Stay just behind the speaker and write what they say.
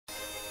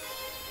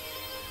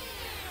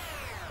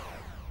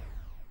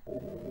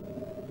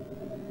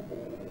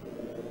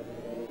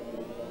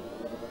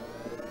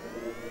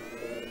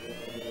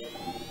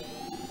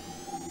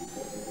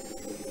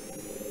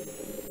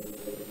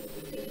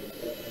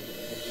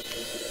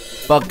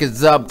Fuck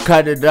is up,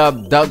 cut it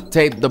up, duct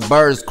tape the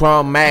birds,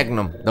 chrome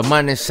magnum. The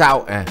money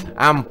shouting,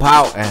 I'm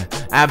pouting.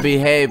 I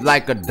behave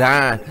like a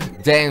dime,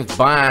 James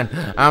Bond.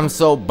 I'm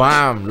so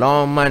bomb,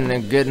 long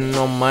money, getting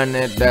no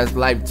money, that's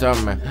life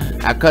terming.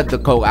 I cut the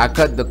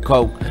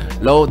coke,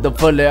 load the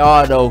fully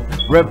auto,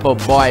 ripper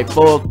boy,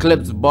 full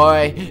clips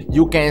boy.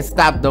 You can't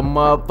stop the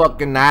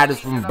motherfucking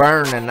hottest from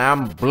burning.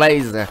 I'm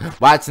blazing,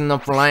 watching the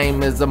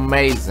flame is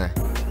amazing.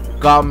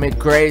 Call me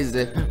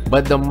crazy,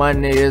 but the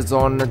money is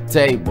on the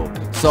table.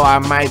 So I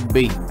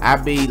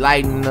be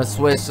lighting a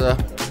swisher.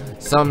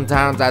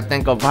 Sometimes I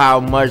think of how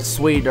much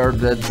sweeter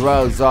the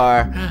drugs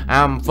are.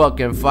 I'm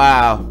fucking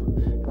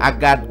foul. I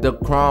got the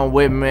chrome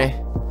with me.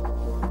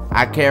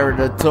 I carry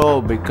the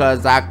tool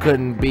because I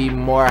couldn't be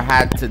more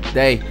hot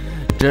today.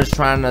 Just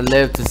trying to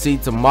live to see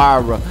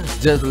tomorrow.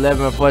 Just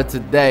living for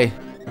today.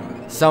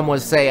 Some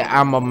would say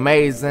I'm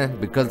amazing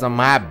because I'm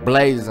hot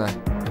blazing.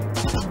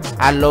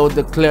 I load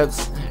the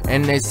clips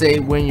and they say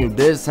when you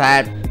this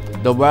hot,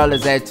 the world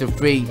is at your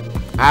feet.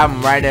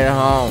 I'm right at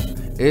home.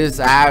 It's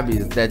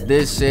obvious that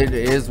this shit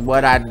is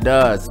what I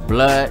does.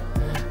 Blood,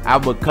 I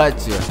would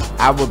cut you,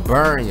 I would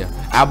burn you,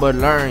 I would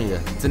learn you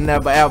to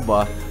never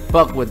ever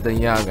fuck with the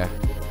younger.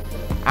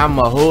 I'm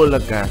a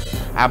hooligan.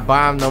 I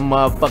bomb the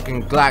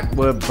motherfucking Glock,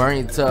 will burn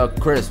you to a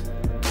crisp.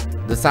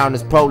 The sound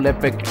is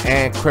prolific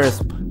and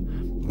crisp.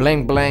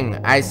 Bling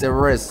bling, icy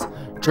wrist,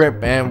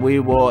 trip and we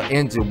will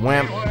end you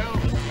wimp.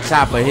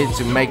 Chopper hit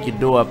you, make you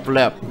do a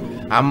flip.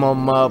 I'm a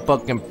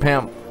motherfucking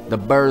pimp. The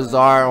birds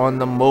are on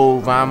the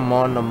move, I'm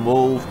on the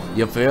move.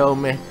 You feel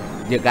me?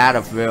 You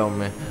gotta feel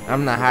me.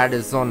 I'm the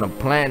hottest on the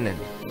planet.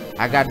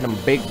 I got them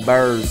big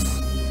birds,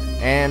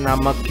 and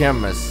I'm a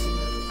chemist.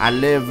 I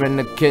live in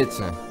the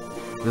kitchen.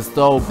 The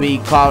stove be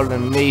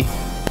calling me.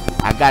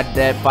 I got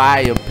that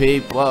fire,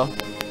 people.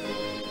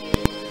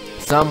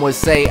 Some would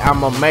say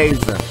I'm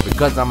amazing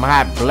because I'm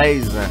hot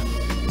blazing.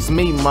 It's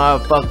me,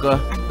 motherfucker,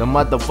 the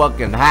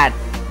motherfucking hot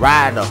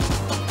rider.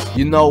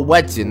 You know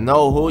what, you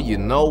know who, you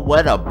know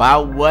what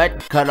about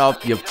what? Cut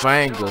off your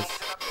fingers,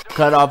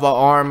 cut off an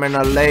arm and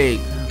a leg.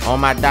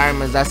 On my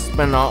diamonds I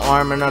spin an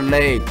arm and a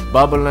leg.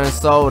 Bubbling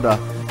soda,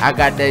 I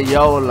got that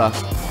Yola.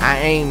 I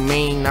ain't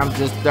mean, I'm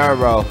just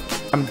thorough.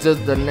 I'm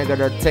just the nigga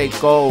to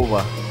take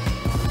over.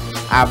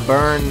 I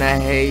burn the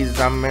haze,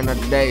 I'm in a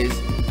daze.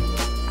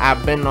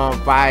 I've been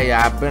on fire,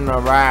 I've been a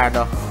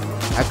rider.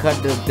 I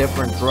cut the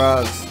different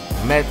drugs,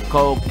 meth,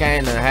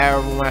 cocaine and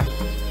heroin.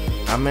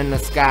 I'm in the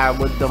sky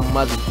with the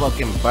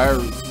motherfucking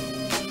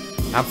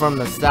birds. I'm from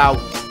the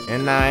south,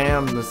 and I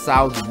am the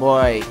south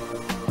boy.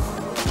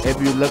 If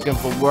you looking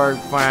for work,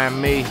 find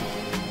me,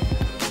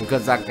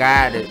 because I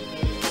got it.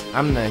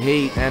 I'm the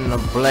heat and the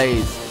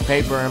blaze.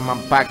 Paper in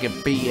my pocket,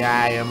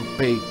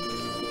 P-I-M-P.